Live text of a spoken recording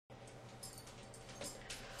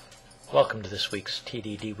Welcome to this week's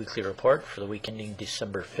TDD Weekly Report for the week ending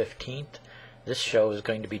December 15th. This show is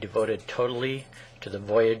going to be devoted totally to the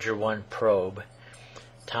Voyager 1 probe.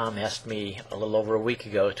 Tom asked me a little over a week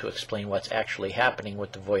ago to explain what's actually happening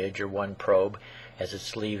with the Voyager 1 probe as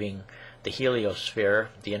it's leaving the heliosphere,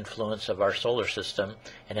 the influence of our solar system,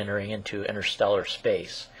 and entering into interstellar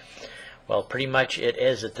space. Well, pretty much it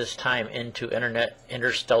is at this time into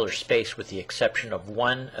interstellar space, with the exception of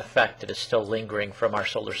one effect that is still lingering from our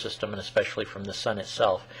solar system and especially from the sun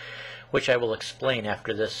itself, which I will explain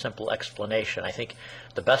after this simple explanation. I think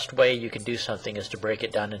the best way you can do something is to break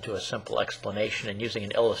it down into a simple explanation, and using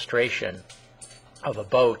an illustration of a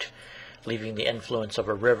boat leaving the influence of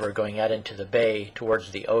a river going out into the bay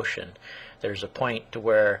towards the ocean. There's a point to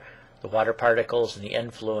where the water particles and the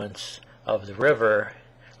influence of the river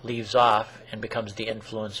leaves off and becomes the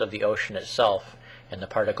influence of the ocean itself and the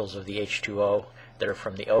particles of the H2O that are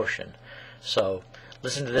from the ocean. So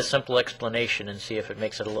listen to this simple explanation and see if it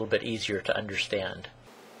makes it a little bit easier to understand.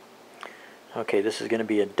 Okay, this is going to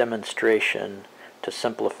be a demonstration to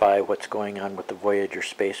simplify what's going on with the Voyager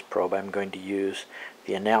space probe. I'm going to use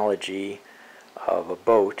the analogy of a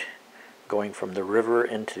boat going from the river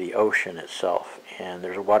into the ocean itself, and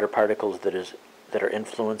there's water particles that are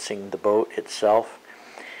influencing the boat itself.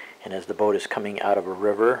 And as the boat is coming out of a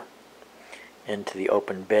river into the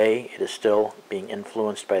open bay, it is still being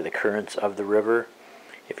influenced by the currents of the river.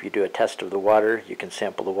 If you do a test of the water, you can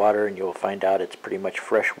sample the water and you'll find out it's pretty much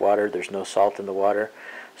fresh water. There's no salt in the water.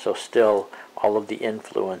 So still, all of the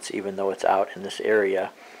influence, even though it's out in this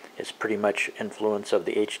area, is pretty much influence of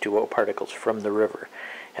the H2O particles from the river.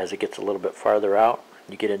 As it gets a little bit farther out,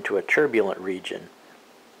 you get into a turbulent region.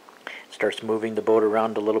 It starts moving the boat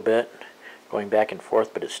around a little bit, going back and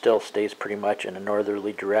forth, but it still stays pretty much in a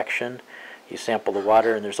northerly direction. You sample the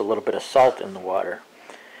water and there's a little bit of salt in the water.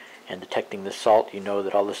 And detecting the salt, you know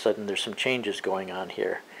that all of a sudden there's some changes going on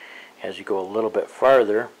here. As you go a little bit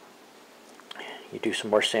farther, you do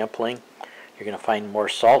some more sampling, you're going to find more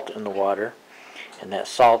salt in the water, and that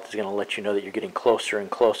salt is going to let you know that you're getting closer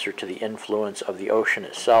and closer to the influence of the ocean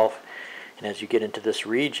itself. And as you get into this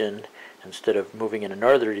region, instead of moving in a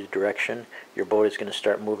northerly direction, your boat is going to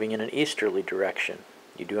start moving in an easterly direction.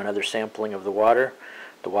 You do another sampling of the water.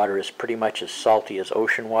 The water is pretty much as salty as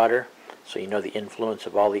ocean water, so you know the influence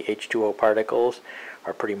of all the H2O particles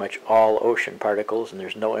are pretty much all ocean particles, and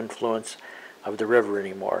there's no influence of the river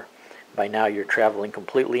anymore. By now you're traveling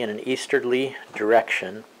completely in an easterly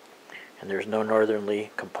direction, and there's no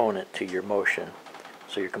northerly component to your motion.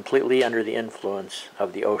 So you're completely under the influence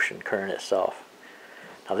of the ocean current itself.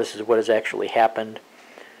 Now this is what has actually happened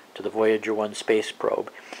to the Voyager 1 space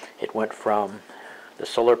probe. It went from the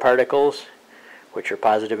solar particles, which are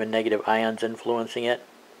positive and negative ions influencing it,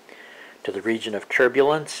 to the region of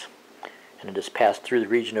turbulence, and it has passed through the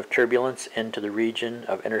region of turbulence into the region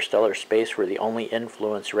of interstellar space, where the only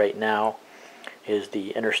influence right now is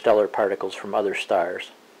the interstellar particles from other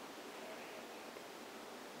stars.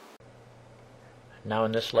 Now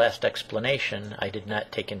in this last explanation, I did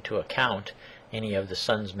not take into account any of the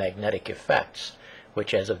sun's magnetic effects,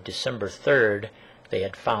 which as of December 3rd, they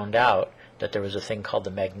had found out that there was a thing called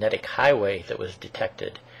the magnetic highway that was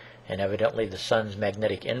detected. And evidently the sun's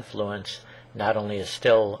magnetic influence not only is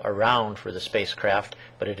still around for the spacecraft,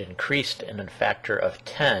 but it increased in a factor of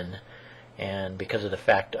 10. And because of the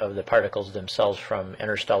fact of the particles themselves from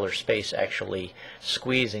interstellar space actually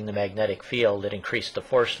squeezing the magnetic field, it increased the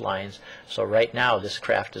force lines. So right now this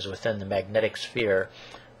craft is within the magnetic sphere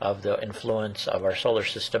of the influence of our solar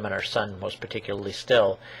system and our sun most particularly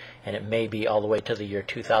still, and it may be all the way to the year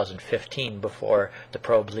 2015 before the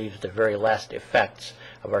probe leaves the very last effects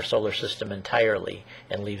of our solar system entirely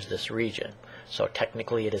and leaves this region. So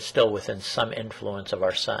technically it is still within some influence of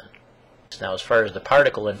our sun. Now as far as the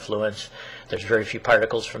particle influence, there's very few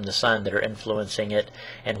particles from the sun that are influencing it,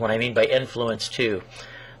 and what I mean by influence too,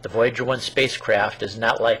 the Voyager 1 spacecraft is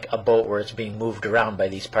not like a boat where it's being moved around by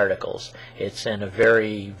these particles. It's in a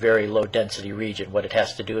very, very low density region. What it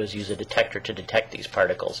has to do is use a detector to detect these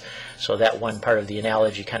particles. So that one part of the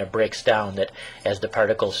analogy kind of breaks down that as the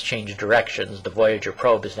particles change directions, the Voyager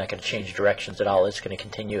probe is not going to change directions at all. It's going to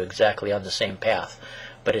continue exactly on the same path.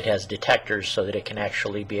 But it has detectors so that it can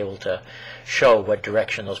actually be able to show what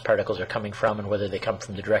direction those particles are coming from and whether they come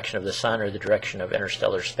from the direction of the sun or the direction of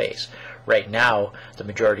interstellar space. Right now, the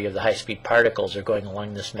majority of the high-speed particles are going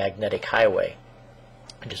along this magnetic highway,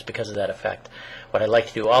 just because of that effect. What I'd like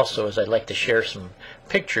to do also is I'd like to share some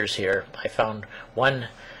pictures here. I found one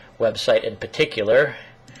website in particular,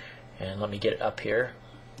 and let me get it up here.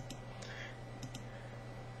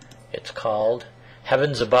 It's called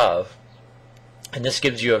Heavens Above. And this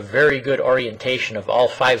gives you a very good orientation of all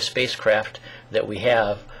 5 spacecraft that we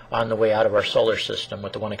have on the way out of our solar system,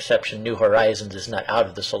 with the one exception, New Horizons is not out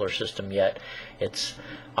of the solar system yet. It's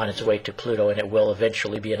on its way to Pluto, and it will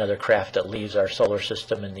eventually be another craft that leaves our solar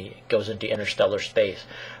system and goes into interstellar space.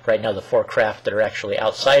 Right now, the 4 craft that are actually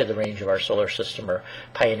outside of the range of our solar system are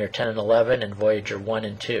Pioneer 10 and 11 and Voyager 1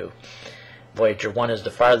 and 2. Voyager 1 is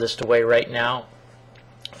the farthest away right now,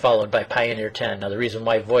 followed by Pioneer 10. Now, the reason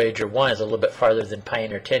why Voyager 1 is a little bit farther than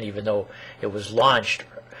Pioneer 10, even though it was launched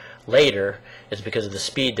later, is because of the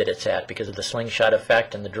speed that it's at. Because of the slingshot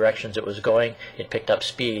effect and the directions it was going, it picked up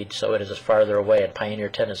speed, so it is farther away, and Pioneer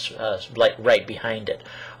 10 is right behind it,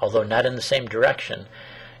 although not in the same direction.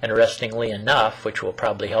 Interestingly enough, which will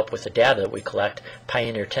probably help with the data that we collect,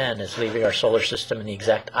 Pioneer 10 is leaving our solar system in the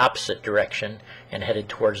exact opposite direction and headed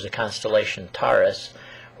towards the constellation Taurus,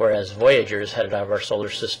 whereas Voyager is headed out of our solar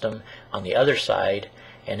system on the other side,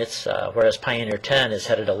 and it's whereas Pioneer 10 is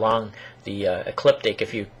headed along the ecliptic.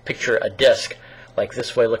 If you picture a disk like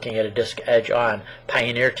this way, looking at a disk edge on,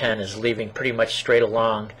 Pioneer 10 is leaving pretty much straight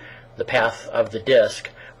along the path of the disk,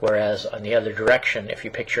 whereas on the other direction, if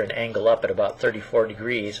you picture an angle up at about 34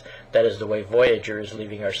 degrees, that is the way Voyager is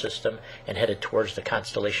leaving our system and headed towards the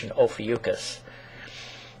constellation Ophiuchus.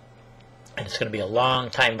 And it's going to be a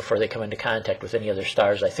long time before they come into contact with any other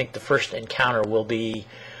stars. I think the first encounter will be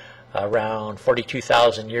around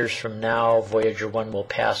 42,000 years from now. Voyager 1 will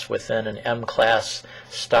pass within an M-class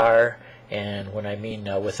star, and when I mean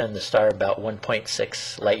within the star, about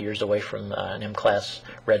 1.6 light years away from an M-class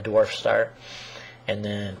red dwarf star. And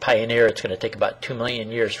then Pioneer, it's going to take about 2 million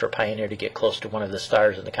years for Pioneer to get close to one of the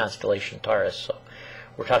stars in the constellation Taurus. So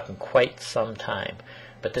we're talking quite some time.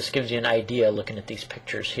 But this gives you an idea looking at these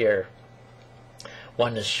pictures here.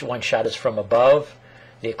 One shot is from above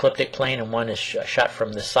the ecliptic plane, and one is shot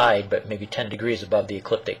from the side, but maybe 10 degrees above the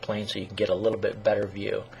ecliptic plane, so you can get a little bit better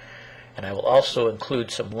view. And I will also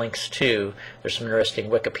include some links to, there's some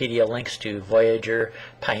interesting Wikipedia links to Voyager,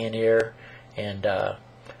 Pioneer, and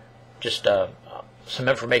just some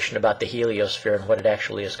information about the heliosphere and what it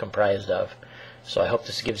actually is comprised of. So I hope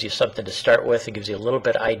this gives you something to start with. It gives you a little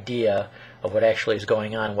bit idea of what actually is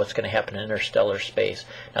going on and what's going to happen in interstellar space.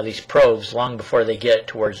 Now, these probes, long before they get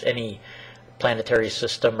towards any planetary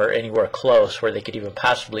system or anywhere close where they could even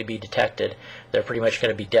possibly be detected, they're pretty much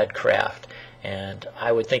going to be dead craft. And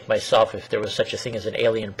I would think myself, if there was such a thing as an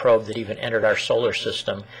alien probe that even entered our solar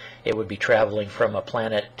system, it would be traveling from a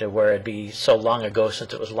planet to where it'd be so long ago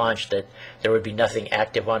since it was launched that there would be nothing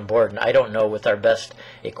active on board. And I don't know, with our best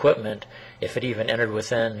equipment, if it even entered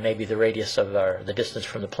within maybe the radius of the distance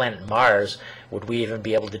from the planet Mars, would we even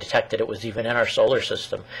be able to detect that it was even in our solar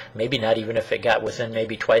system? Maybe not even if it got within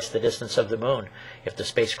maybe twice the distance of the moon. If the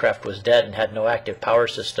spacecraft was dead and had no active power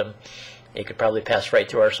system, it could probably pass right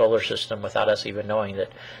through our solar system without us even knowing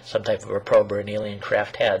that some type of a probe or an alien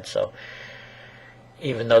craft had. So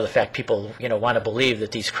even though the fact people want to believe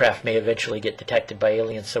that these craft may eventually get detected by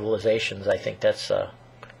alien civilizations, I think that's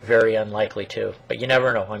very unlikely too. But you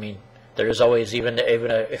never know. I mean, there is always, even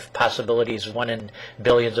if possibility is 1 in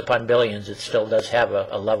billions upon billions, it still does have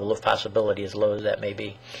a level of possibility, as low as that may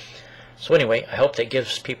be. So anyway, I hope that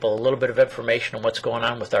gives people a little bit of information on what's going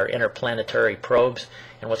on with our interplanetary probes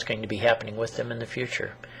and what's going to be happening with them in the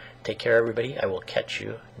future. Take care, everybody. I will catch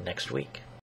you next week.